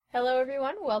Hello,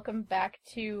 everyone. Welcome back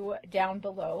to Down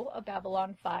Below, a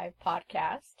Babylon 5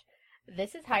 podcast.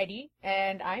 This is Heidi,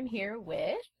 and I'm here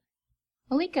with...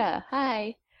 Malika,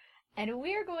 hi. And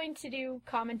we're going to do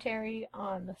commentary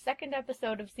on the second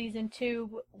episode of Season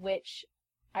 2, which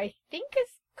I think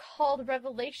is called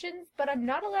Revelations, but I'm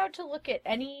not allowed to look at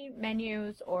any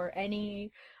menus or anything.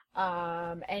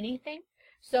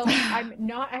 So I'm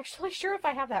not actually sure if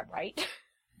I have that right.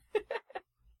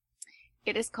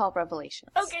 It is called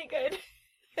Revelations. Okay, good.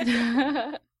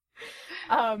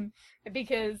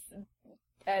 Because,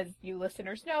 as you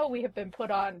listeners know, we have been put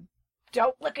on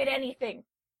don't look at anything.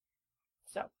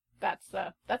 So, that's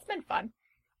been fun.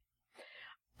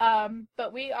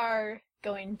 But we are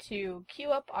going to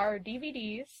queue up our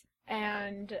DVDs,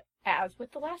 and as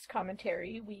with the last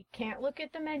commentary, we can't look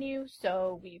at the menu,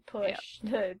 so we push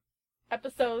the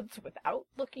episodes without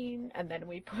looking, and then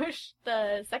we push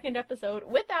the second episode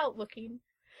without looking,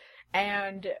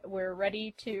 and we're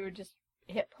ready to just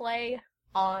hit play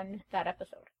on that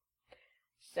episode.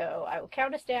 So I will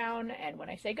count us down, and when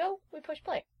I say go, we push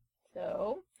play.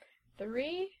 So,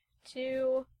 3,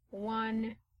 2,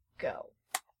 1, go.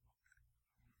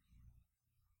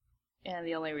 And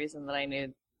the only reason that I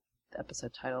knew the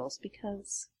episode title is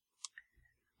because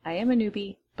I am a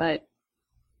newbie, but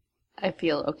I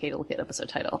feel okay to look at episode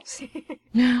titles.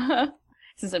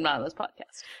 Since I'm not on this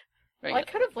podcast. Right. Well, I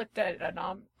could have looked at it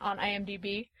on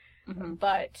IMDb,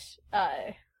 but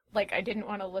I didn't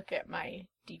want to look at my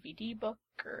DVD book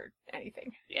or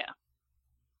anything. Yeah.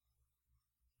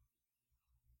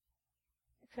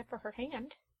 Except for her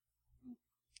hand.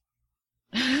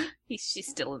 She's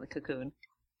still in the cocoon.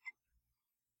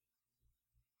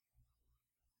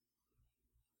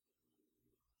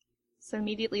 So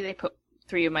immediately they put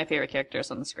 3 of my favorite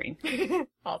characters on the screen.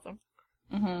 Awesome.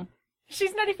 Mm-hmm.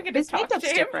 She's not even going to talk to him. His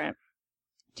makeup's different.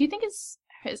 Do you think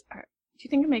do you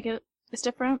think her makeup is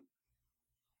different?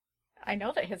 I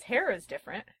know that his hair is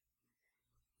different.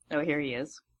 Oh, here he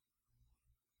is.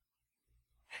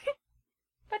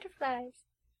 Butterflies.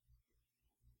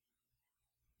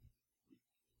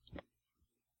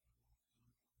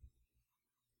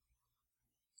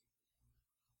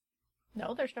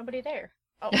 No, there's nobody there.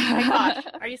 Oh my gosh.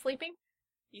 Are you sleeping?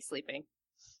 He's sleeping.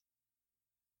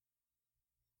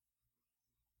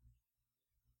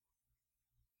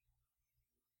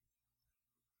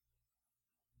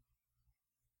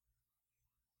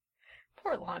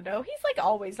 Poor Londo. He's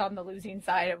always on the losing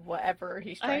side of whatever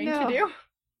he's trying to do.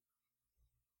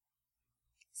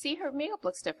 See, her makeup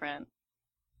looks different.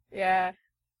 Yeah.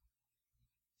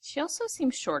 She also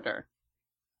seems shorter.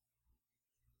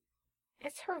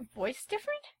 Is her voice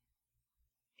different?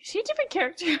 Is she a different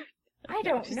character? I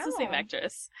don't know. She's the same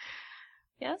actress.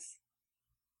 Yes?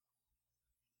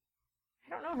 I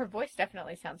don't know. Her voice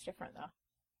definitely sounds different, though.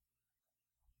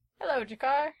 Hello,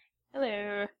 Jakar.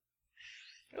 Hello.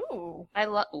 Ooh.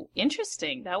 Ooh,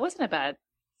 interesting. That wasn't a bad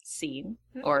scene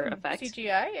or effect.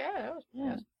 CGI, yeah, that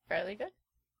was fairly good.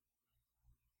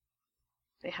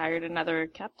 They hired another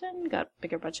captain, got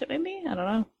bigger budget maybe? I don't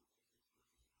know.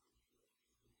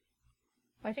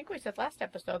 Well, I think we said last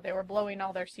episode they were blowing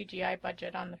all their CGI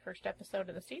budget on the first episode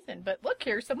of the season, but look,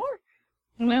 here's some more.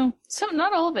 No,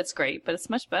 not all of it's great, but it's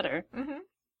much better. Mm-hmm.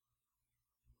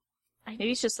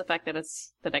 Maybe it's just the fact that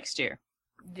it's the next year.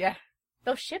 Yeah.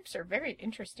 Those ships are very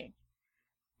interesting.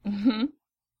 Mm-hmm.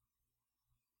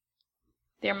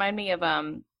 They remind me of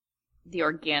the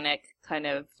organic kind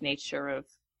of nature of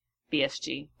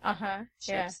BSG. Uh-huh. Ships.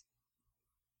 Yeah.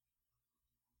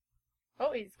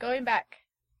 Oh, he's going back.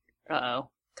 Uh-oh.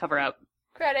 Cover up.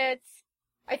 Credits.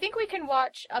 I think we can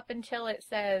watch up until it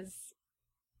says,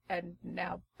 and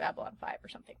now Babylon 5 or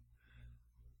something.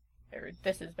 Or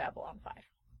this is Babylon 5.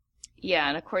 Yeah,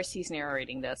 and of course he's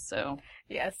narrating this, so...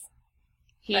 Yes.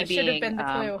 That should have been the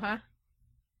clue, huh?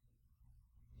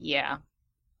 Yeah.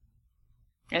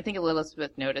 I think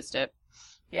Elizabeth noticed it.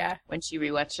 Yeah. When she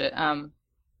rewatched it.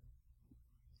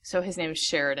 So his name is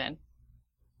Sheridan.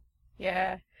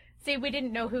 Yeah. See, we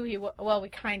didn't know who he was. Well, we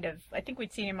kind of. I think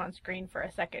we'd seen him on screen for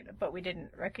a second, but we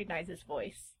didn't recognize his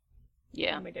voice.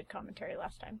 Yeah. When we did commentary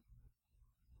last time.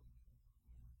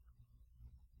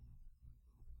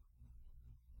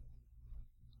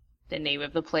 The name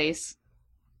of the place.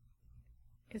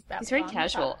 He's very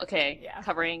casual. Okay. Yeah.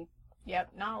 Covering. Yep,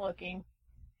 not looking.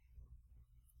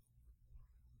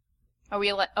 Are we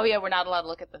allowed? Oh yeah, we're not allowed to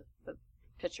look at the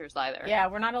pictures either. Yeah,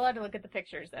 we're not allowed to look at the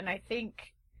pictures, and I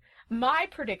think my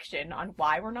prediction on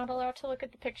why we're not allowed to look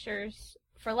at the pictures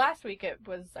for last week it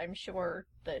was, I'm sure,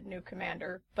 the new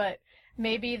commander, but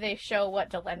maybe they show what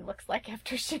Delenn looks like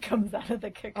after she comes out of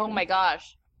the cocoon. Oh my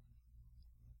gosh.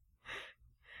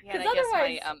 Yeah, and I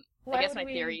guess I guess my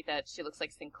theory that she looks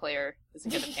like Sinclair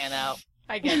isn't going to pan out.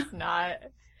 I guess not.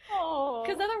 Oh.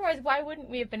 Because otherwise, why wouldn't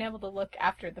we have been able to look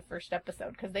after the first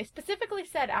episode? Because they specifically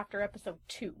said after episode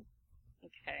 2.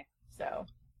 Okay. So.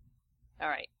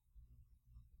 Alright.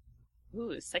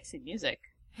 Ooh, sexy music.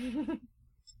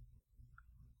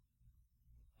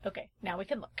 Okay, now we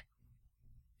can look.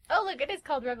 Oh, look, it is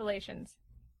called Revelations.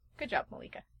 Good job,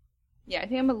 Malika. Yeah, I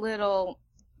think I'm a little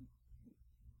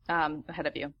ahead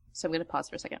of you, so I'm going to pause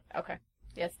for a second. Okay.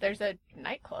 Yes, there's a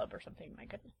nightclub or something, my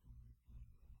goodness.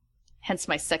 Hence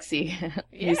my sexy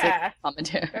music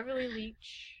commentary. Beverly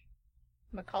Leach,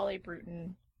 Macaulay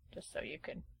Bruton, just so you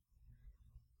can.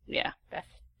 Yeah. Beth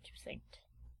Toussaint.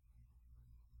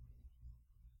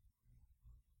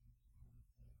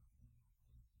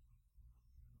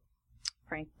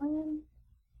 Franklin?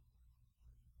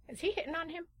 Is he hitting on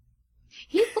him?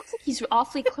 He looks like he's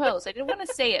awfully close. I didn't want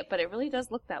to say it, but it really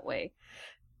does look that way.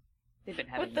 They've been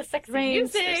having with the sexy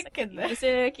drinks, music sexy and the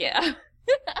music, yeah.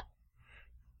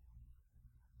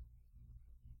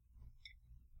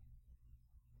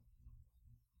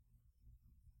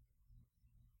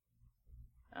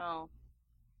 Oh.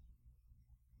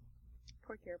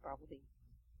 Poor Gary Bartleby.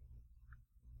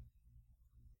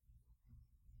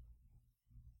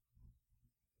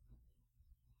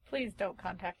 Please don't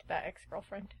contact that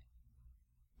ex-girlfriend.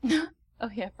 Oh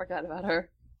yeah, I forgot about her.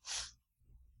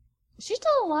 Is she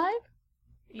still alive?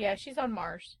 Yeah, she's on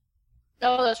Mars.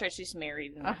 Oh, that's right. She's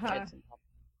married and Uh-huh. kids and all.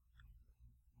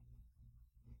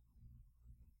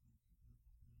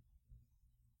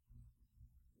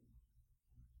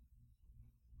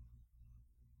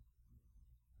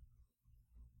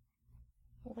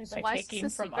 Only So by why is taking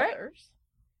this a from secret? others.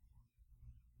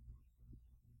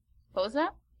 What was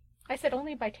that? I said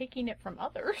only by taking it from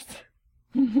others.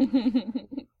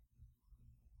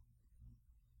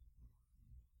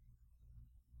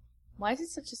 Why is it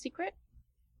such a secret?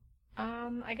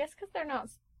 I guess because they're not.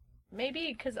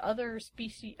 Maybe because other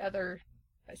species,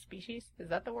 is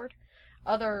that the word?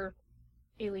 Other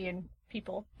alien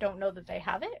people don't know that they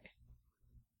have it.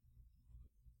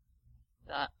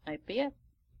 That might be it.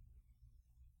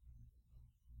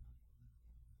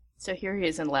 So here he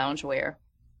is in loungewear.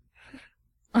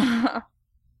 It's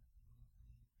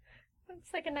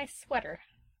like a nice sweater.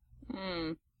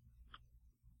 Hmm.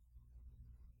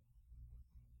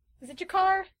 Is it your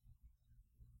car?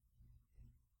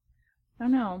 I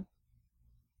don't know.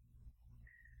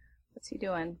 What's he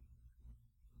doing?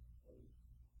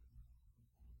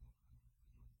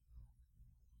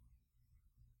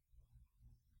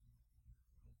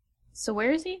 So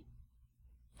where is he?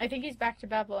 I think he's back to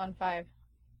Babylon 5.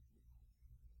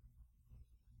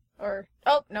 Or,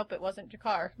 oh, nope, it wasn't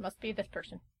Jakar. Must be this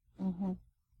person. Mm-hmm.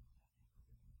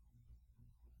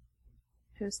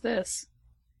 Who's this?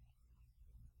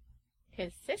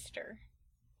 His sister.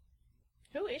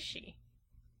 Who is she?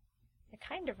 I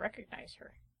kind of recognize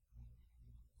her.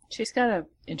 She's got an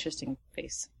interesting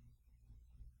face.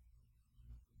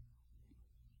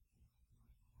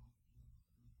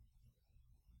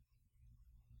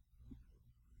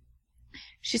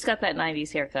 She's got that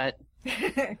 90s haircut.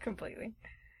 Completely.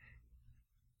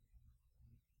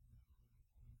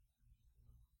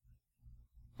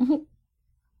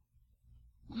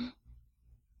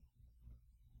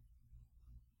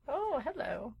 Oh,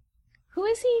 hello. Who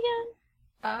is he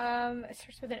again? It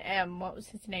starts with an M. What was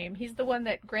his name? He's the one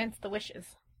that grants the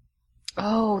wishes.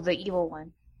 Oh, the evil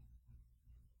one.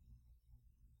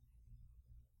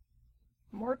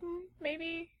 Morton,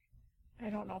 maybe? I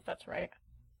don't know if that's right.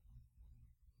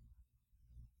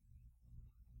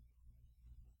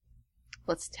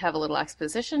 Let's have a little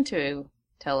exposition to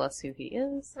tell us who he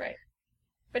is. Right.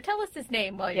 But tell us his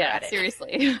name while you're at it.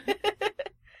 Seriously.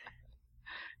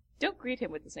 Don't greet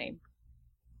him with his name.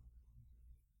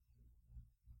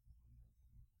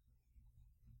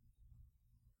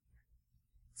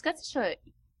 It's got such a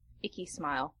icky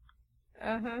smile.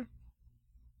 Uh-huh.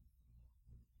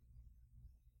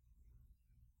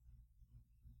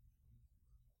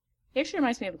 He actually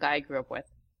reminds me of a guy I grew up with.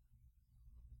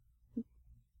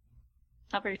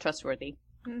 Not very trustworthy.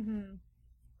 Mm-hmm.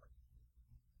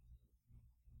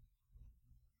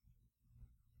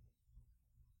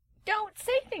 Don't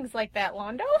say things like that,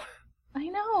 Londo. I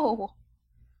know.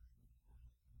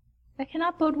 That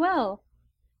cannot bode well.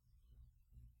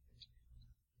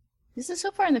 This is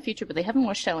so far in the future, but they haven't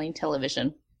watched Shaolin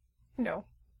television. No.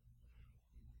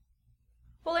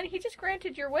 Well, and he just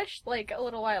granted your wish, like, a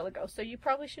little while ago, so you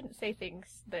probably shouldn't say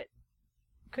things that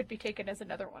could be taken as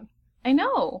another one. I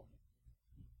know.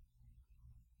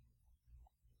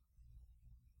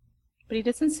 But he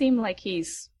doesn't seem like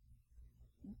he's...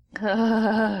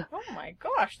 Oh my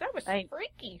gosh, that was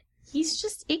freaky. He's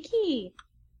just icky.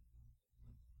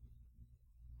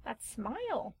 That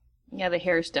smile. Yeah, the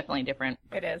hair is definitely different.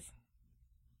 It is.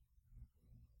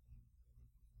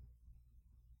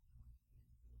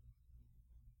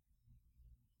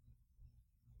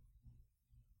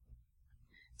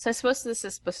 So I suppose this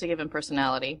is supposed to give him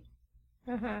personality.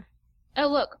 Uh-huh. Oh,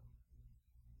 look.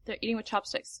 They're eating with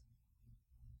chopsticks.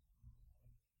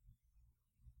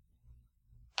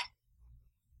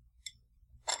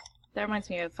 That reminds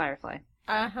me of Firefly.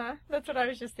 Uh-huh. That's what I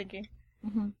was just thinking.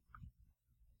 Mm-hmm.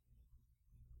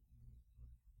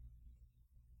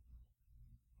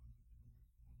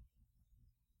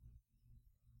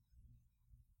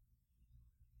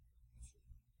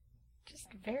 Just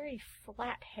very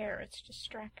flat hair. It's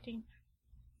distracting.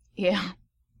 Yeah.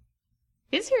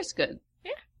 His hair's good.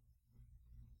 Yeah.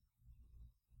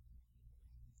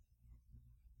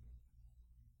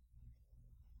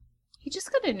 He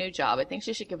just got a new job. I think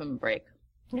she should give him a break.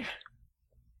 Yeah.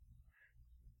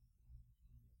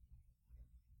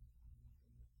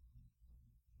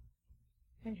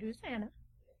 And who's Anna?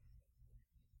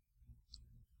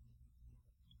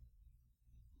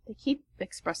 They keep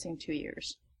expressing 2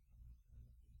 years.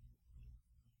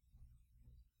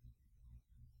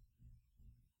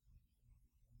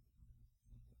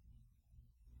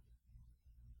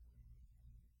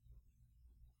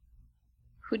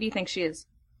 Who do you think she is?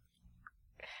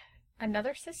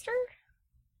 Another sister?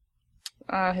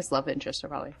 His love interest,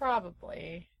 probably.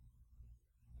 Probably.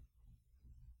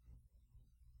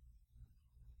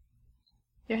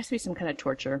 There has to be some kind of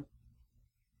torture.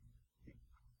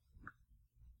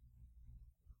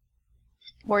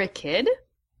 Or a kid?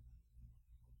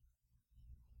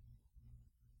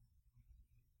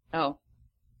 Oh.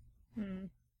 Hmm.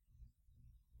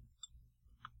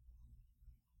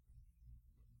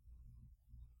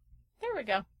 There we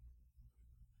go.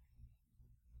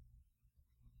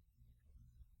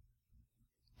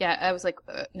 Yeah, I was like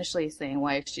initially saying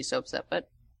why is she so upset, but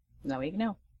now we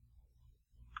know.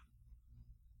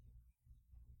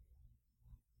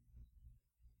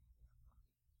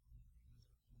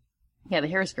 Yeah, the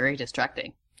hair is very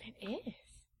distracting. It is.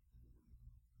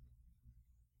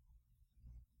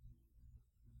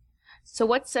 So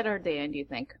what set are they in, do you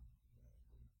think?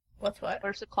 What's what?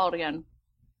 What's it called again?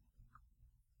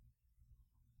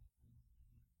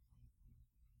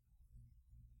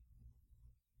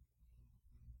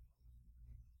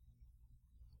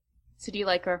 So do you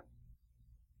like her?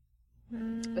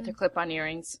 With her clip-on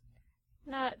earrings?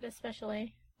 Not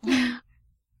especially.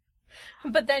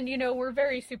 But then, we're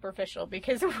very superficial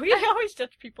because we always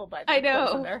judge people by I their clothes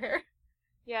know. and their hair.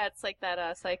 Yeah, it's like that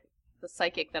the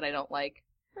psychic that I don't like.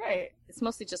 Right. It's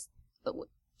mostly just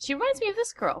she reminds me of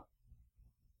this girl.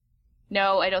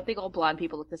 No, I don't think all blonde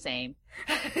people look the same.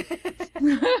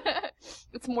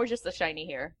 It's more just the shiny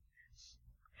hair.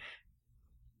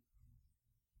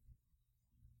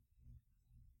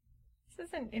 This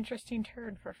is an interesting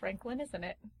turn for Franklin, isn't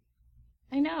it?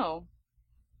 I know.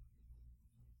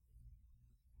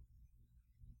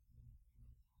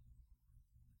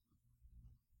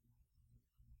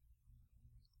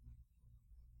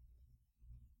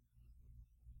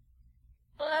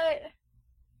 But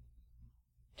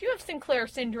do you have Sinclair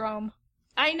syndrome?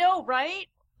 I know, right?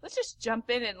 Let's just jump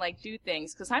in and do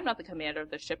things, because I'm not the commander of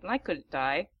the ship, and I couldn't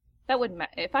die. That wouldn't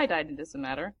matter. If I died, it doesn't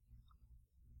matter.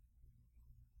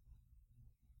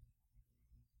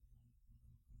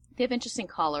 They have interesting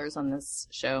collars on this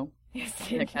show. Yes,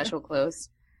 Their casual clothes.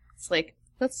 It's like,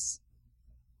 let's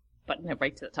button it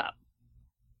right to the top.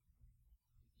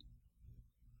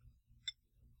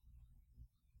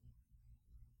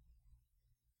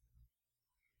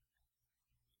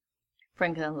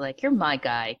 Franklin's like, you're my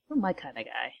guy. You're my kind of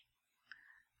guy.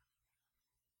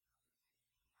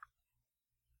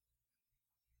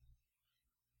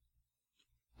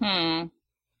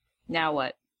 Now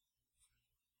what?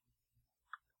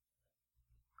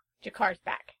 Jakar's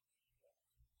back.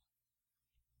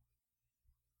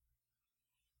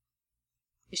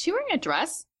 Is she wearing a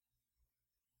dress?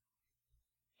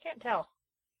 Can't tell.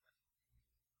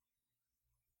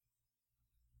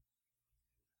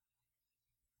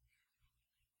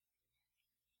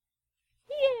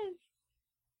 He is.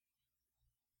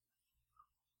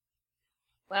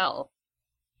 Well.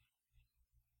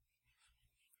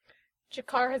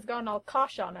 Jakar has gone all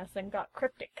Kosh on us and got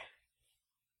cryptic.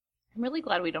 I'm really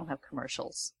glad we don't have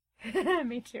commercials.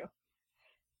 Me too.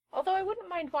 Although I wouldn't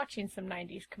mind watching some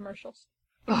 90s commercials.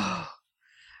 That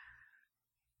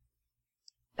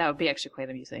would be actually quite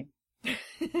amusing.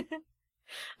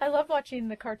 I love watching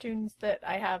the cartoons that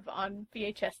I have on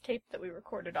VHS tape that we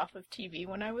recorded off of TV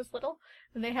when I was little.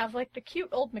 And they have like the cute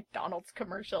old McDonald's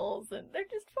commercials, and they're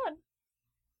just fun.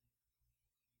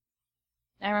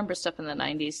 I remember stuff in the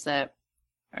 90s that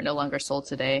are no longer sold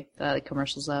today that I like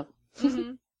commercials of.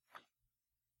 Mm-hmm.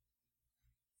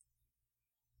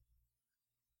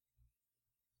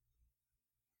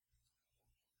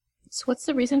 So what's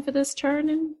the reason for this turn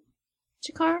in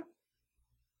Jakar?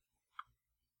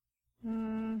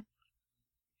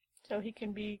 So he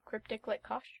can be cryptic like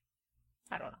Kosh?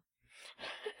 I don't know.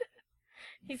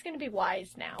 He's gonna be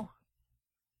wise now.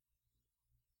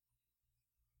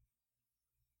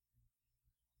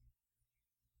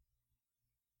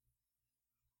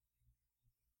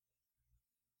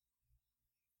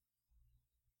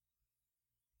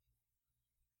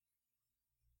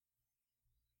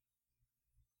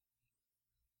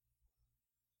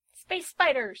 Space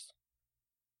spiders!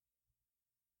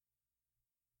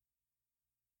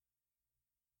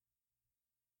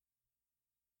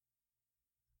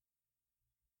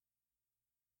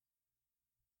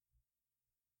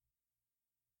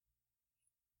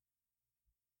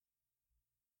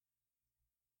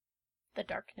 The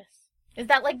darkness. Is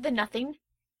that like the nothing?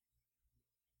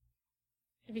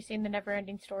 Have you seen the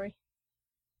Never-Ending Story?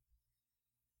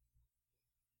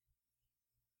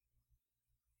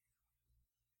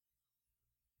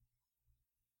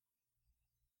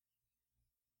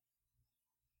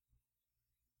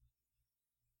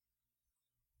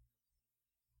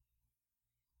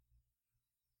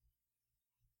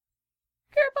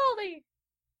 Garibaldi!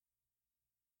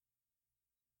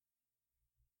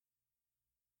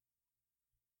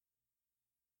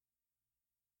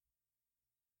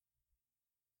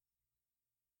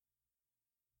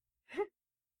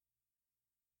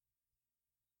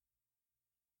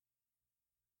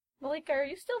 Malika, are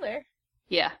you still there?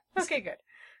 Yeah. Okay, good.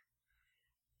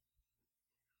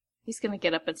 He's gonna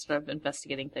get up and start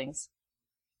investigating things.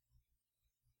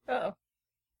 Uh-oh.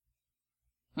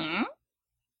 Hmm?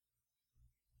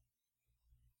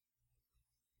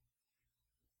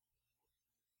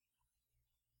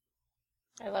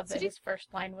 I love that his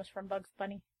first line was from Bugs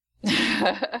Bunny.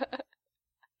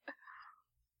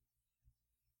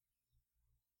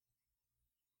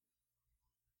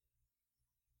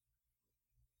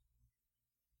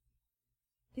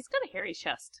 He's got a hairy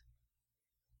chest.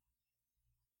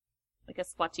 Like a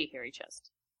splotchy hairy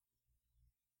chest.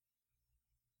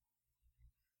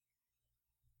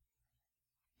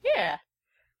 Yeah.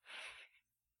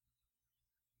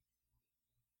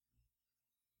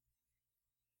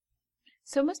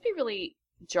 So it must be really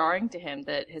jarring to him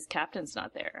that his captain's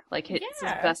not there. Like his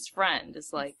Yeah. best friend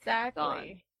is like Exactly.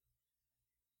 gone.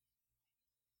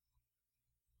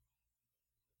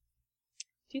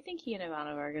 Do you think he and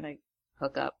Ivanova are gonna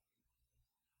hook up?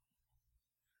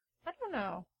 I don't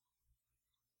know.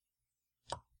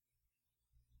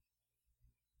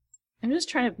 I'm just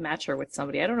trying to match her with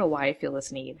somebody. I don't know why I feel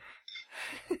this need.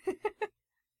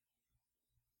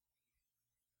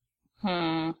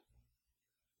 Hmm.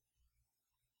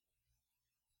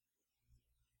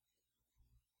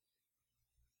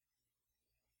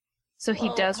 So he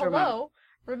Well, does remember. hello?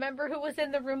 Remember who was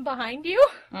in the room behind you?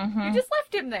 Mm-hmm. You just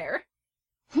left him there.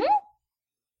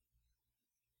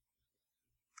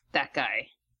 That guy.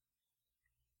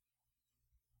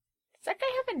 Does that guy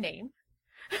have a name?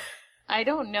 I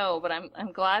don't know, but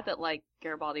I'm glad that like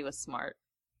Garibaldi was smart.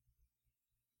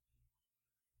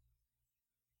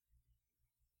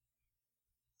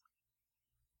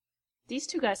 These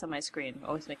two guys on my screen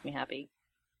always make me happy.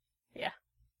 Yeah.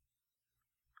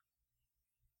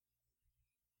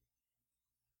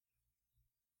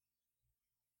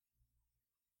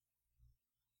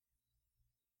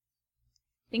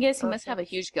 Thing is, he must have a Perfect.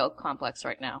 huge guilt complex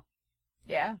right now.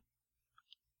 Yeah.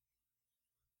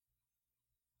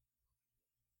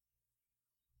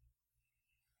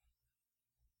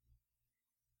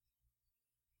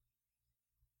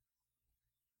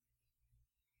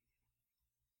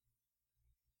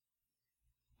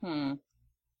 Hmm.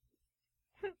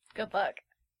 Good luck.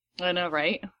 I know,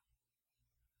 right?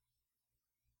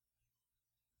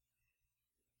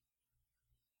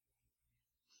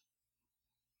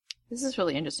 This is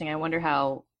really interesting. I wonder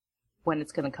when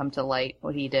it's going to come to light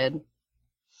what he did.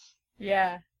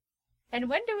 Yeah. And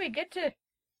when do we get to...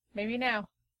 Maybe now.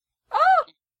 Oh!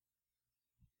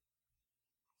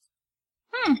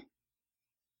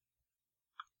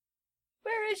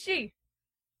 Where is she?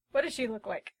 What does she look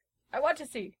like? I want to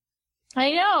see.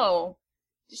 I know.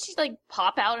 Did she like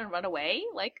pop out and run away?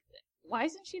 Like, why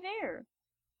isn't she there?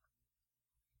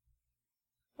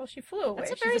 Well, she flew away.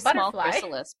 That's a She's very a small butterfly.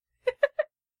 chrysalis.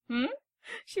 Hmm?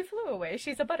 She flew away.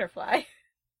 She's a butterfly.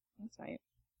 That's right.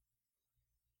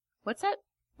 What's that?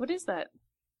 What is that?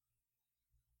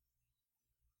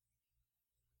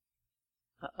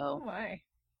 Oh Uh-oh. my.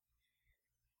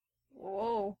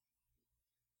 Whoa.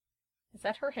 Is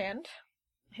that her hand?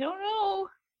 I don't know.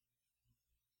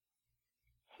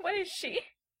 What is she?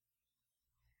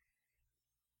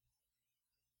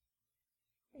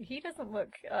 He doesn't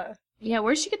look, Yeah,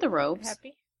 where'd she get the robes?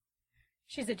 happy.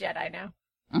 She's a Jedi now.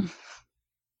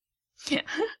 Yeah.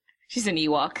 She's an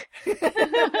Ewok. Because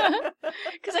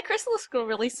that crystal is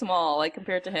really small, like,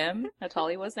 compared to him, how tall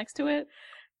he was next to it.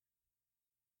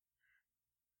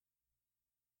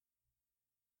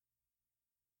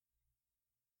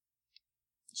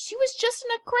 She was just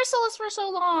in a chrysalis for so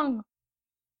long!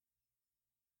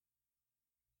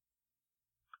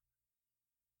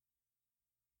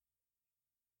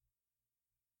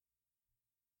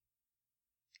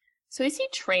 So is he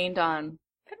trained on...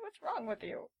 Then what's wrong with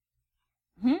you?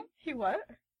 Hmm? He what?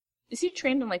 Is he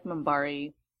trained on, like,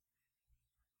 Minbari?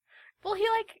 Well, he,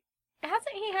 like,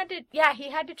 hasn't he had to... Yeah, he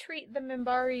had to treat the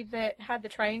Minbari that had the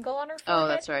triangle on her forehead. Oh,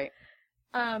 that's right.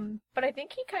 But I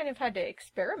think he kind of had to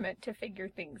experiment to figure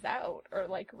things out, or,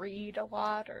 like, read a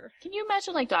lot, or... Can you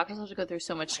imagine, like, doctors have to go through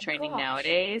so much My training gosh.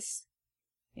 nowadays?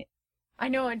 I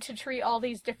know, and to treat all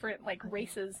these different, like,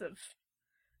 races of...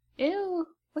 Ew,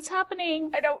 what's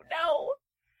happening? I don't know.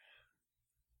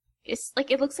 It's like,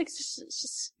 it looks like it's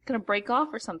just gonna break off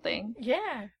or something.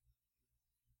 Yeah.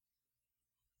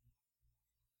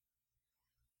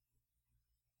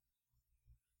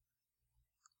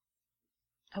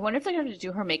 I wonder if they're gonna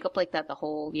do her makeup like that the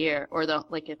whole year, or the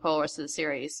whole rest of the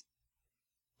series.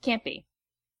 Can't be.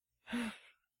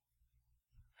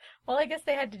 Well, I guess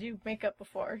they had to do makeup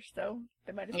before, so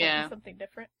they might as well Yeah. do something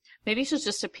different. Maybe she'll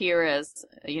just appear as,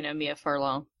 Mia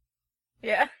Furlong.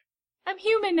 Yeah. I'm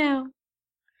human now.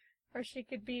 Or she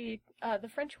could be the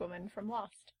French woman from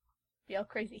Lost. Be all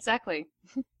crazy. Exactly.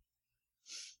 Oh,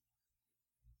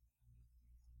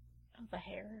 the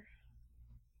hair.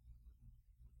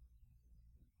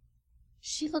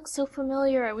 She looks so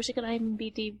familiar. I wish I could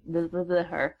IMDb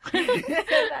her.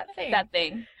 That thing. That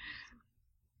thing.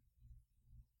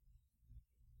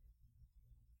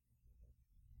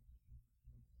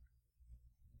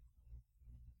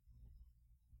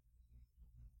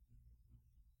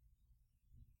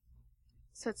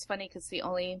 So it's funny because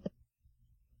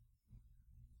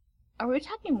Are we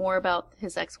talking more about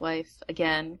his ex-wife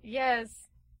again? Yes.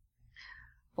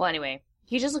 Well, anyway,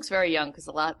 he just looks very young because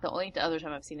the only other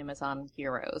time I've seen him is on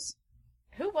Heroes.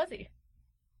 Who was he?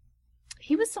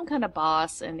 He was some kind of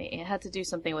boss, and it had to do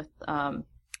something with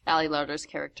Ali Larter's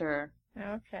character.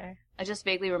 Okay. I just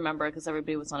vaguely remember because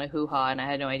everybody was on a hoo-ha, and I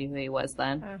had no idea who he was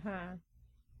then. Uh-huh.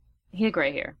 He had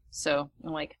gray hair, so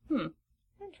I'm like,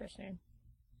 Interesting.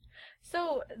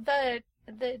 So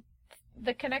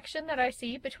the connection that I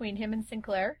see between him and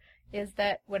Sinclair is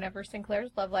that whenever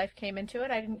Sinclair's love life came into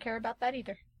it, I didn't care about that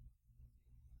either.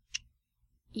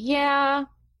 Yeah,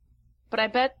 but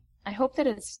I hope that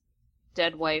his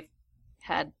dead wife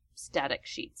had static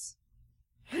sheets.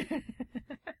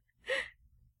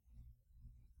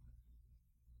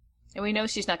 And we know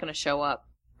she's not going to show up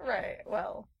Right,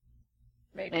 well,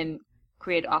 maybe. and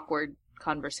create awkward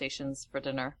conversations for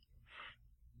dinner.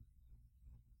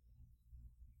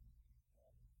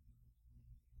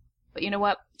 But you know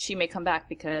what? She may come back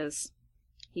because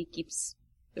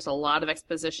there's a lot of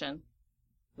exposition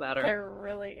about her. There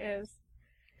really is.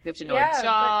 We have to know Yeah, her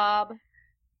job,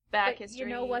 back But history. you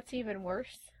know what's even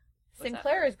worse? What's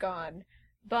Sinclair is gone,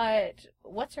 but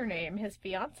what's her name? His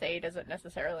fiance doesn't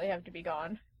necessarily have to be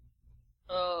gone.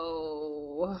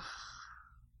 Oh,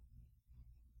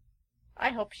 I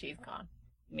hope she's gone.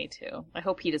 me too. I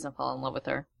hope he doesn't fall in love with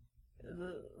her.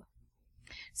 Ugh.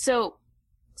 So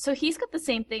he's got the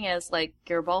same thing as, like,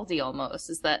 Garibaldi almost,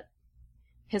 is that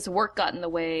his work got in the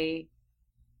way,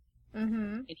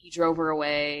 Mm-hmm. and he drove her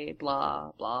away,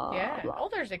 blah, blah, Yeah. blah. Oh,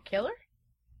 there's a killer?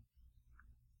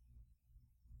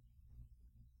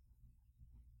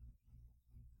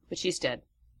 But she's dead.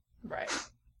 Right.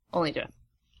 Only death.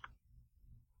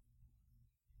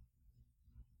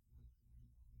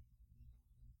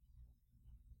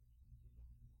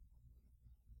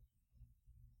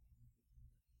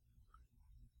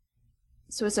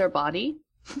 So is there a body?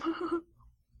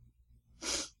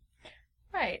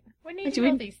 Right. We need But to do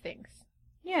we- know these things.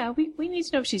 Yeah, we need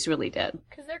to know if she's really dead.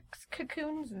 Because they're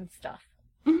cocoons and stuff.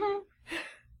 Mm-hmm.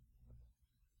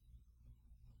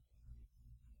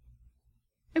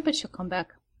 I bet she'll come back.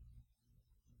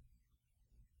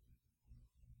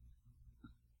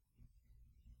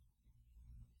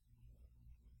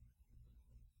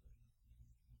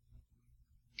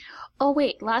 Oh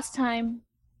wait, last time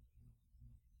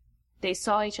they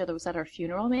saw each other was at her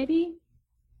funeral, maybe?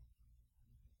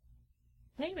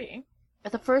 Maybe.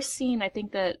 At the first scene, I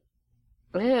think that...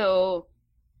 Ew.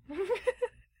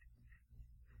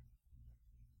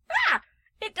 Ah!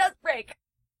 It does break!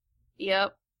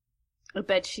 Yep. I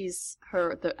bet she's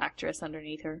the actress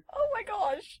underneath her. Oh my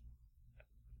gosh!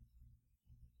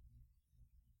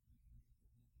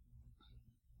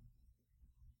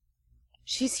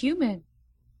 She's human.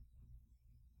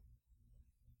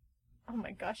 Oh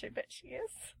my gosh, I bet she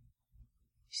is.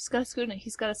 She's got a screw.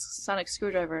 He's got a sonic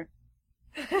screwdriver.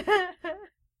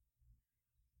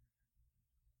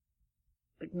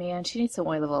 But man, she needs some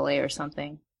oil of Olay or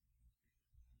something.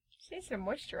 She needs to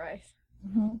moisturize.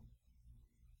 Mm-hmm.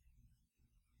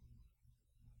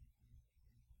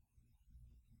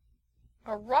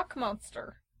 A rock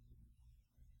monster.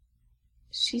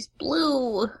 She's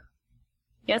blue.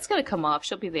 Yeah, it's gonna come off.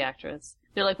 She'll be the actress.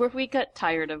 They're like, we got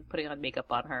tired of putting on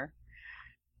makeup on her.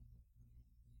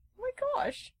 Oh my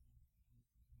gosh.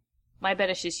 My bet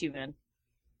is she's human.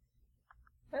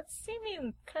 That's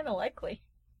seeming kind of likely.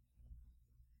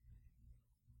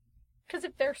 Because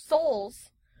if their souls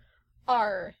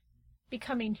are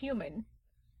becoming human,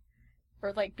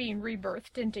 or like being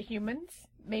rebirthed into humans,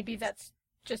 maybe that's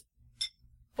just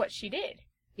what she did.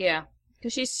 Yeah,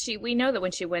 because we know that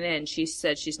when she went in, she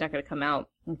said she's not going to come out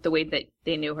the way that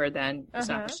they knew her then. It's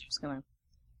not what she was going to.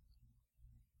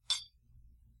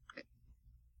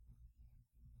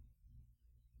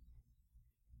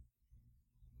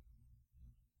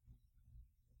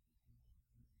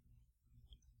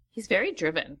 He's very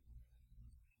driven.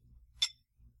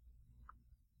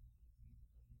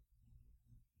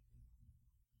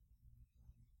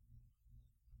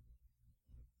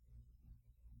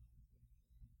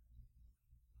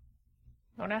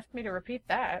 Don't ask me to repeat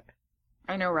that.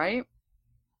 I know, right?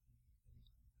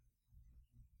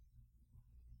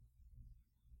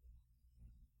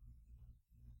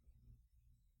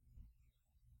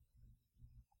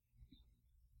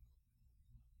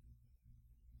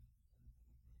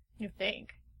 You think?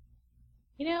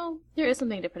 You know, there is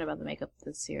something different about the makeup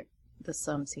this year, this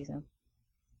season.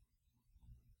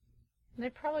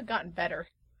 They've probably gotten better.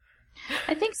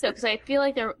 I think so, because I feel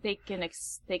like they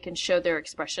can show their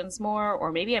expressions more,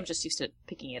 or maybe I'm just used to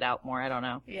picking it out more. I don't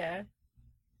know. Yeah.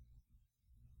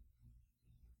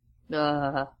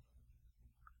 Don't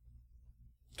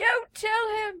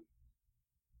tell him!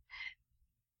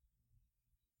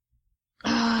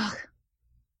 Ugh.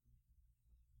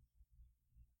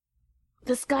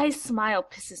 This guy's smile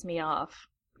pisses me off.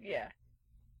 Yeah.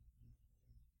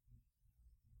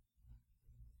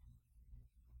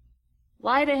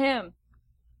 Lie to him.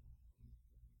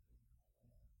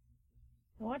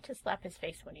 I want to slap his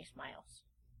face when he smiles.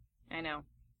 I know.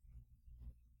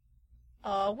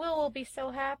 Oh, Will be so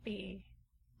happy.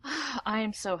 I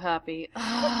am so happy.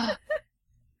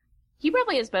 He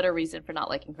probably has better reason for not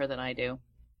liking her than I do.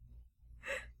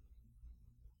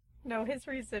 No, his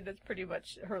reason is pretty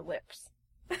much her lips.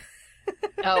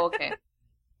 Oh, okay.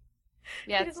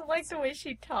 Yeah, He doesn't like the way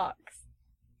she talks.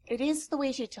 it is the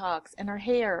way she talks and her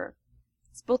hair.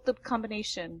 It's both the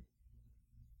combination.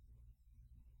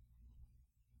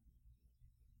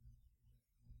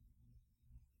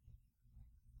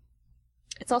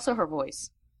 It's also her voice.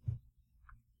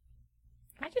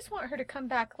 I just want her to come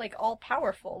back like all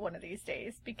powerful one of these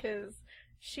days because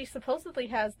she supposedly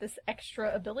has this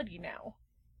extra ability now.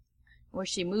 Where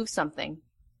she moves something.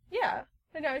 Yeah,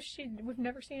 and now we've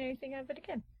never seen anything of it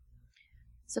again.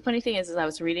 So the funny thing is I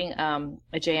was reading a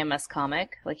JMS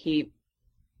comic. Like he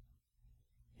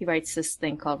writes this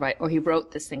thing called he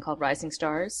wrote this thing called Rising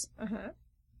Stars.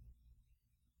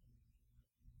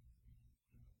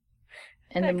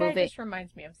 And that the guy movie just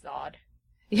reminds me of Zod.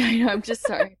 Yeah, I know. I'm just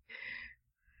sorry.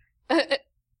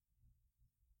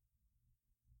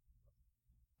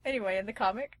 Anyway, in the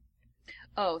comic.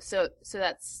 Oh, so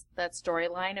that's that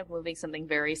storyline of moving something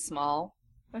very small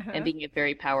and being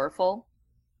very powerful.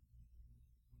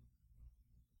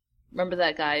 Remember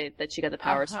that guy that she got the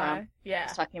powers from? Yeah. I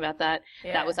was talking about that.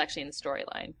 Yeah. That was actually in the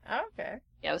storyline. Oh, okay.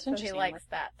 Yeah, it was So interesting. he likes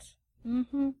that.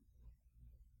 Mm-hmm.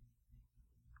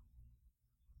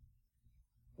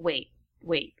 Wait,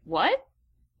 what?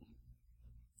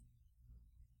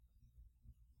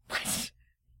 What?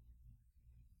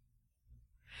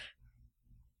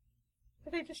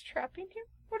 Are they just trapping him?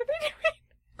 What are they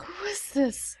doing? Who is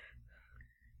this?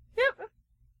 Yep.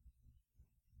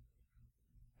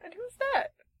 And who's that?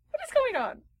 What is going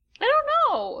on? I don't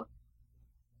know.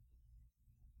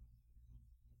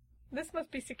 This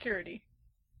must be security.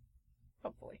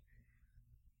 Hopefully.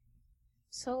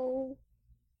 So...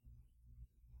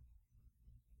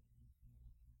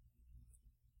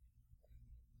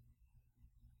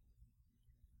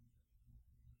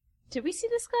 Did we see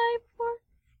this guy before?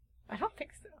 I don't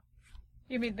think so.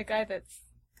 You mean the guy that's,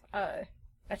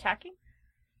 attacking?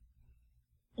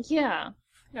 Yeah.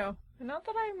 No, not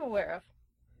that I'm aware of.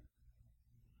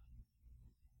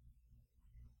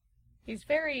 He's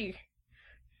very...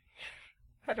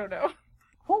 I don't know.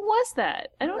 What was that?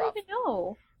 I don't Rough. even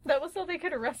know. That was so they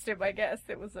could arrest him, I guess.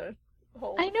 It was a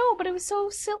whole... I know, but it was so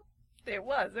silly. It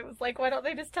was. It was like, why don't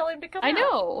they just tell him to come I out?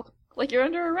 know. Like, you're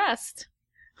under arrest.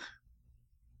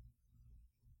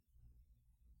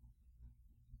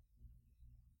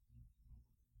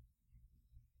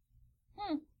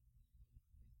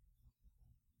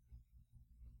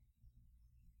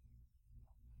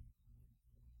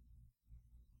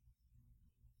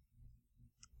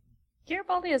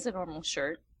 Garibaldi has a normal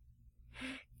shirt.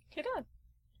 He does.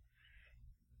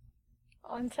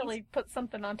 Until he puts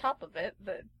something on top of it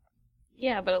that...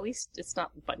 Yeah, but at least it's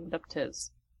not buttoned up to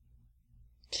his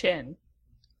chin.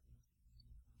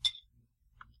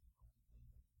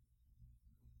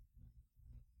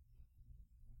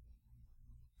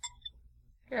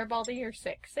 Garibaldi, you're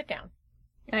sick. Sit down.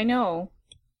 I know.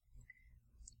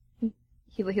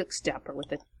 He looks dapper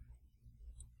with it.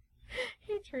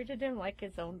 He treated him like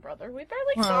his own brother. We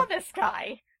barely saw this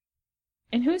guy.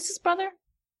 And who's his brother?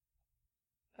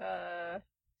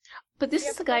 But this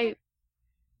is the guy...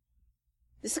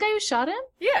 This is the guy who shot him?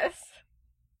 Yes.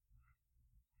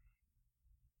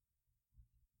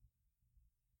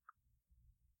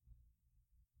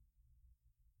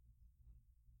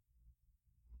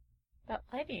 That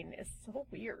lighting is so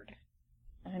weird.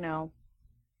 I know.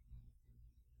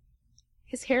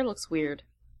 His hair looks weird.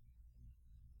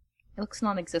 It looks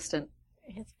non-existent.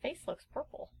 His face looks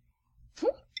purple.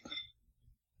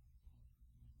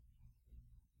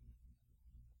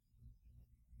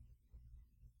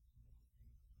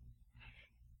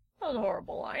 That was a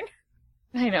horrible line.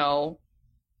 I know.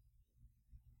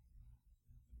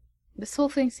 This whole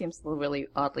thing seems really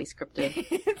oddly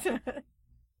scripted.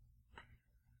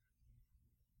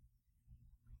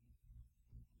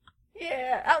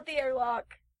 Yeah, out the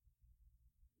airlock.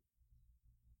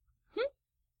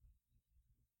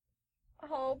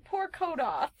 Oh, poor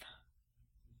Kodoth.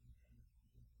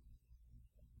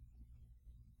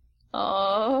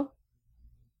 Oh.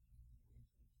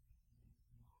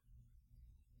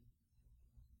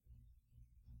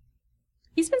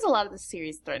 He spends a lot of the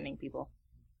series threatening people.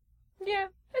 Yeah,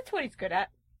 that's what he's good at.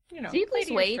 You know, Did he play lose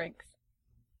to your weight? strengths.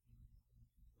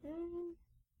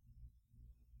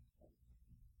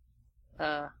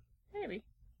 Maybe.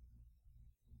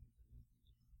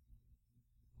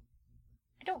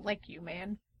 I don't like you,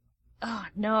 man. Oh,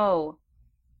 no.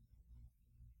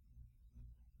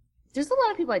 There's a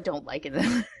lot of people I don't like in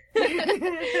this.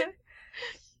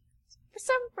 For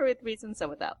some reason, some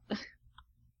without.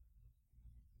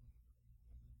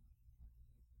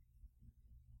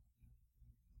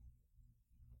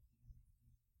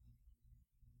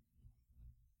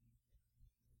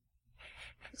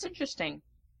 It's interesting.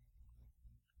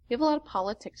 You have a lot of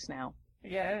politics now.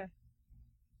 Yeah.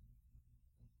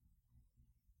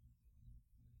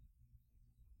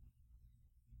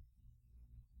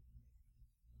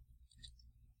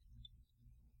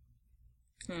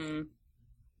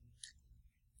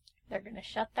 They're gonna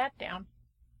shut that down.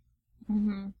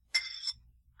 Mm-hmm.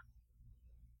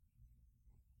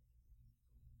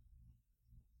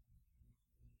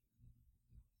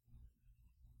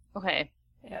 Okay.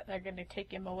 Yeah, they're gonna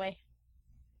take him away.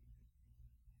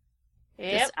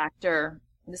 This Yep. actor,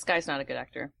 this guy's not a good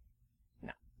actor.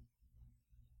 No.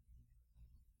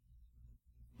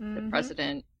 The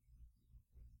president.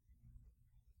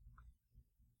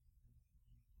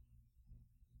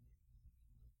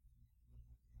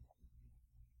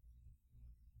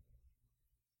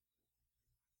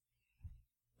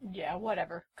 Yeah,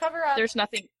 whatever. Cover up. There's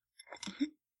nothing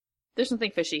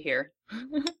fishy here.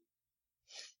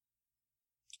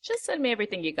 Just send me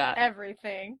everything you got.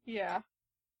 Everything. Yeah.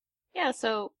 Yeah,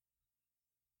 so...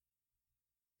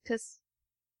 Because...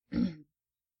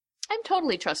 I'm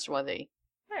totally trustworthy.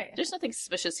 Right. There's nothing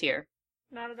suspicious here.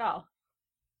 Not at all.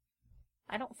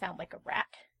 I don't sound like a rat.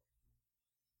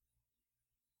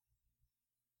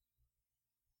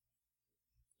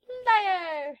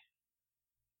 Liar!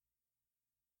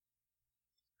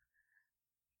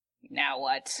 Now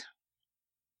what?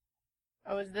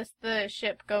 Oh, is this the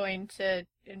ship going to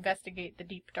investigate the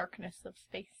deep darkness of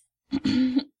space?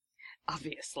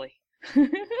 Obviously. We're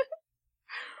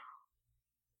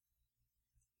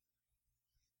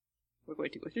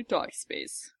going to go to dark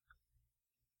space.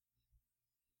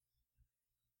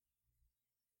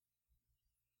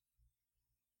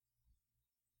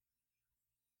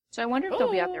 So I wonder if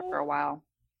they'll be out there for a while.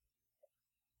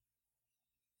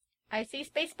 I see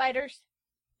space spiders.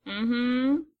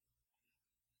 Mm-hmm.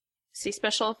 See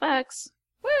special effects.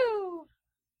 Woo!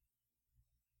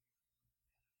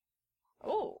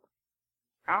 Oh.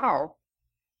 Ow.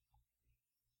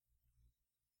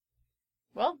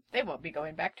 Well, they won't be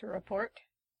going back to report.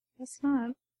 That's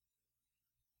not.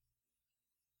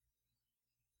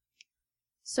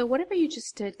 So whatever you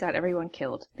just did got everyone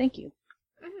killed. Thank you.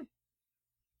 Mhm.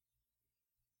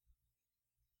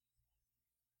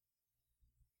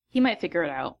 He might figure it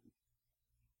out.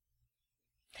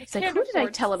 They It's like, can't who did I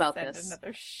afford tell to about send this?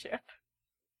 Another ship.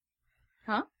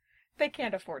 Huh? They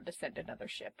can't afford to send another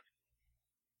ship.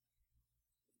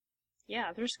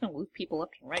 Yeah, they're just gonna loot people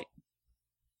left and right.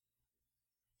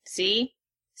 See?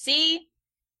 See?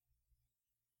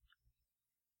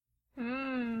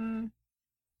 Hmm.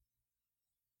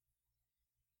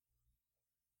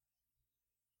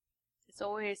 It's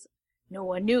always, no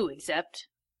one knew except.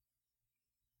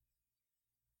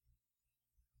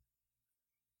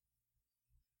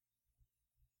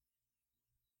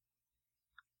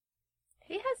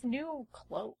 He has new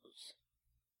clothes.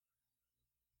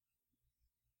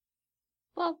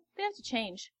 Well, they have to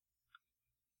change.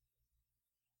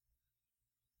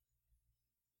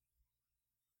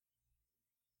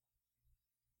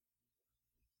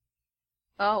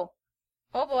 Oh.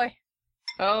 Oh boy.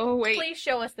 Oh, wait. Please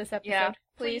show us this episode. Yeah,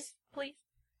 Please. please.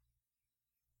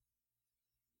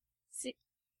 See,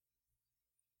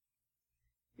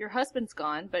 your husband's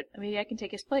gone, but maybe I can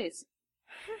take his place.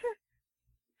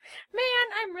 Man,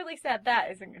 I'm really sad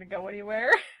that isn't going to go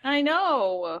anywhere. I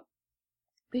know.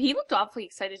 But he looked awfully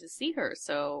excited to see her,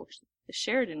 so the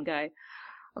Sheridan guy.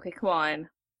 Okay, come on.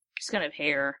 She's gonna have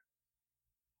hair.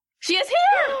 She has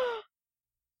hair!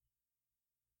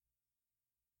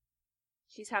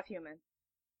 She's half human.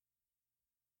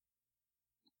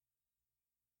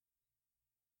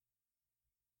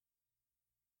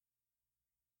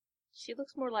 She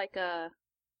looks more like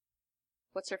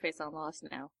what's her face on Lost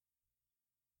now?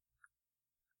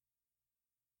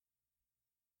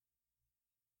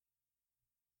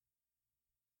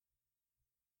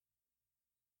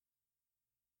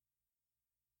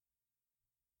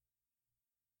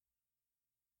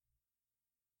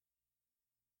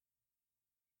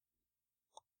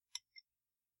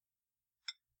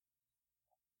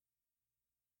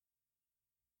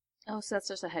 Oh, so that's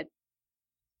just a head.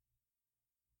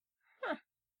 Huh.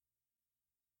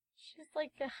 She's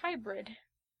like a hybrid.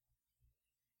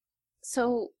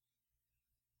 So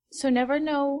never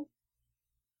know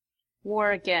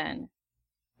war again.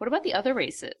 What about the other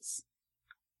races?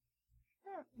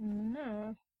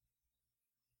 No.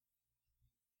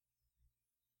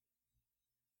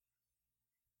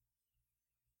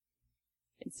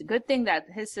 It's a good thing that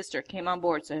his sister came on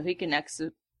board so he can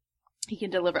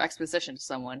deliver exposition to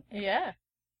someone. Yeah.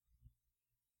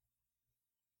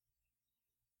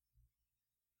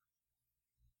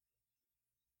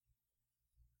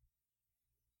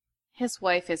 His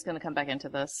wife is going to come back into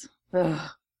this.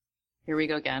 Ugh. Here we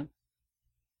go again.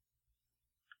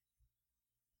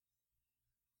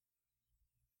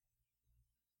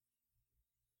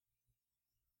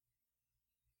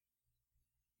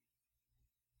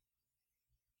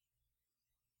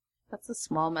 That's a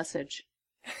small message.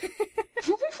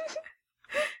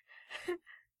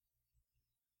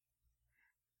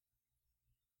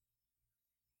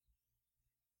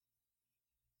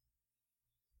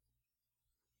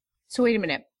 So wait a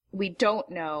minute. We don't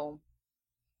know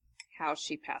how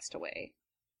she passed away.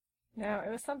 No, it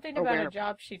was something Or about where. a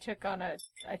job she took on I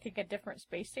think a different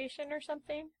space station or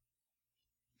something.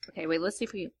 Okay, wait, let's see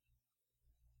if we...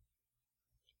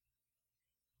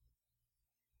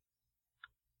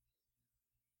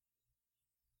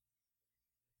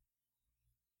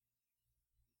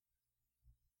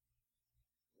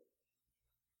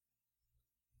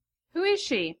 Who is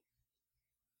she?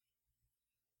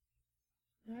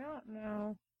 I don't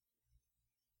know.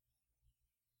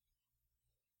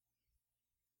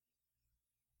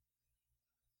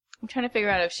 I'm trying to figure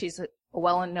out if she's a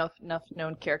well enough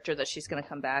known character that she's going to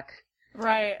come back.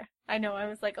 Right. I know. I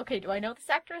was like, okay, do I know this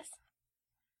actress?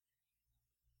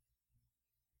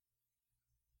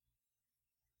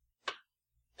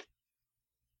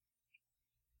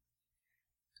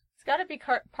 It's got to be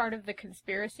part of the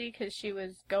conspiracy because she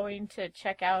was going to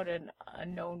check out an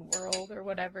unknown world or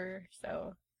whatever.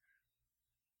 So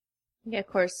Yeah, of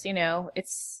course,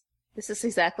 this is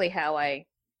exactly how I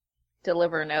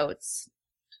deliver notes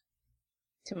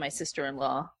to my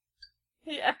sister-in-law.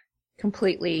 yeah.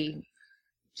 Completely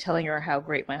telling her how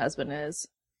great my husband is.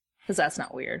 Because that's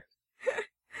not weird.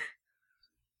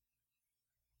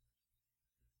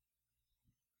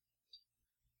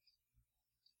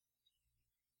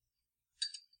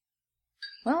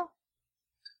 Well,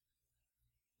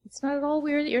 it's not at all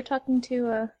weird that you're talking to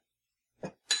a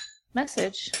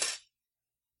message.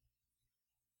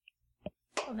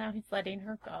 Well, now he's letting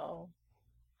her go.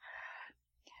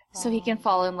 So he can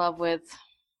fall in love with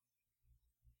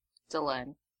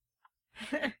Delenn.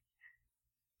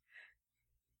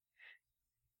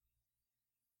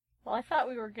 Well, I thought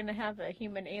we were going to have a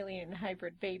human-alien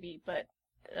hybrid baby, but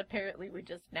apparently we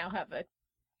just now have a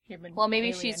human. Well, maybe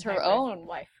alien she's her hybrid own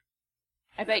wife.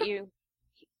 I bet you.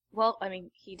 Well, I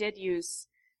mean, he did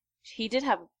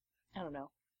have, I don't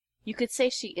know. You could say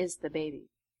she is the baby.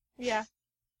 Yeah.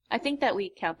 I think that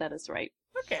we count that as right.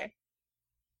 Okay.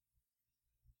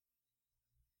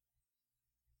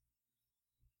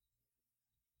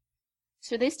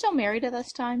 So are they still married at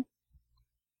this time?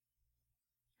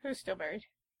 Who's still married?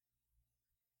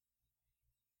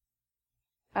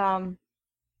 The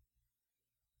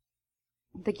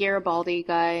Garibaldi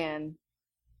guy and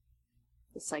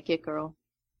the psychic girl.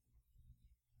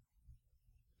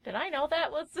 Did I know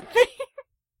that was the thing?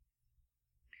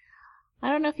 I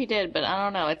don't know if you did, but I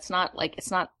don't know. It's not. I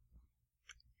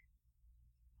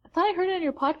thought I heard it on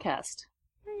your podcast.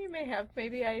 You may have.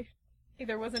 Maybe I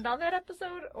either wasn't on that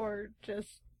episode or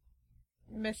just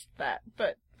missed that,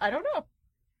 but I don't know.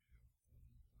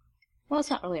 Well, it's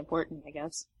not really important, I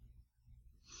guess.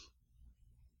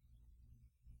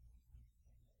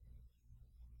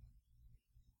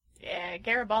 Yeah,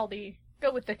 Garibaldi,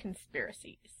 go with the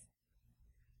conspiracies.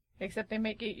 Except they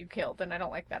may get you killed, and I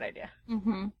don't like that idea.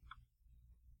 Mm-hmm.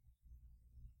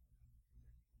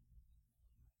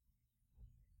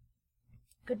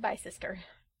 Goodbye, sister.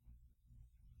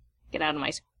 Get out of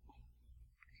my...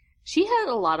 She had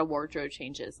a lot of wardrobe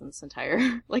changes in this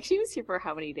entire... Like, she was here for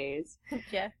how many days?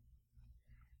 Yeah.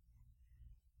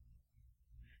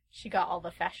 She got all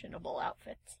the fashionable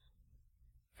outfits.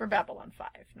 For Babylon 5,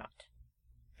 not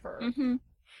for... Mm-hmm.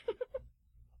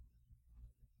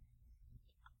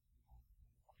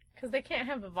 Because they can't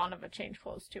have Ivanova change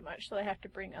clothes too much, so they have to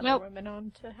bring other women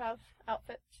on to have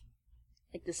outfits.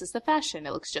 Like, this is the fashion.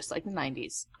 It looks just like the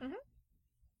 90s. Mm-hmm.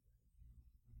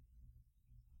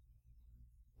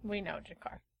 We know,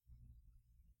 Jakar.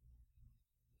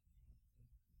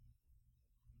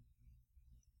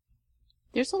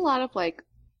 There's a lot of, like,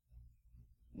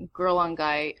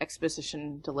 girl-on-guy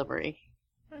exposition delivery.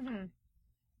 Mm-hmm.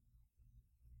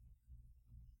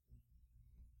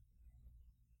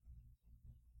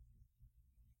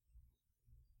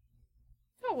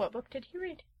 Oh, what book did he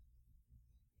read?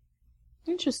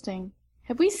 Interesting.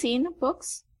 Have we seen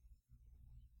books?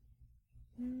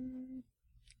 I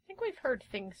think we've heard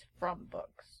things from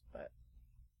books, but...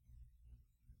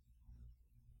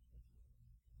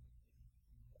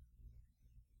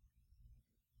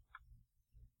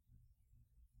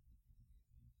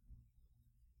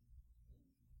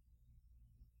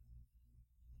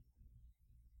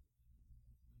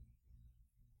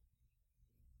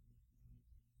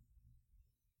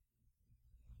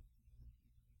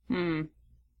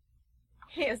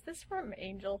 Hey, is this from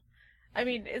Angel? I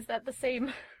mean, is that the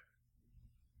same...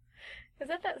 Is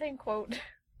that same quote?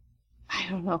 I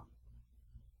don't know.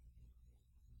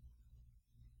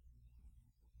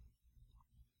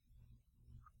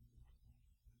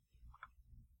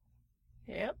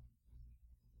 Yep.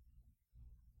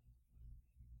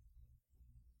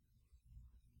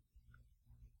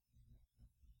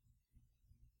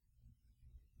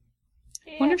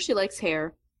 Yeah. Wonder if she likes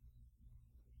hair.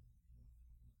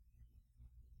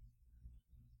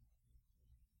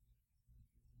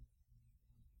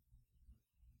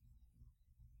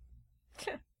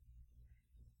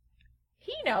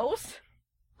 He knows.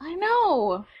 I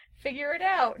know. Figure it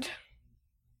out.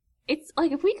 It's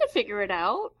like, if we could figure it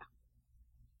out.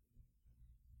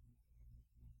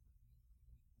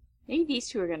 Maybe these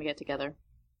two are going to get together.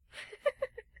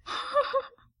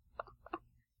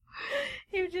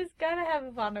 You just gotta have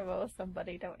Ivanova with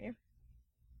somebody, don't you?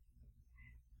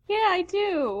 Yeah, I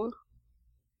do.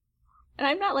 And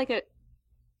I'm not like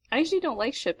I usually don't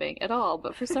like shipping at all,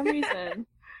 but for some reason,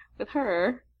 with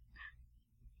her...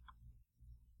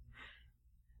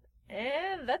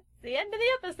 And that's the end of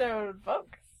the episode,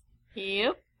 folks.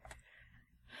 Yep.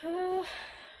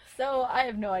 So, I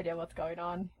have no idea what's going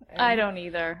on. I don't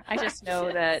either. I just know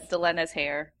that Delenn has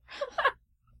hair.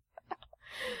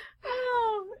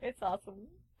 Oh, it's awesome.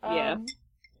 Yeah.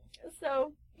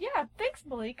 So, yeah, thanks,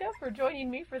 Malika, for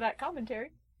joining me for that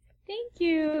commentary. Thank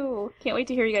you. Can't wait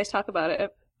to hear you guys talk about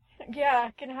it. Yeah,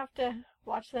 gonna have to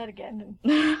watch that again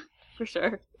and for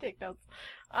sure. take notes.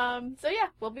 So yeah,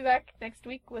 we'll be back next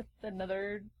week with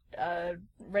another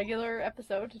regular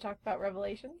episode to talk about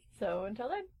Revelations. So until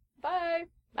then, bye!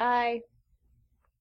 Bye.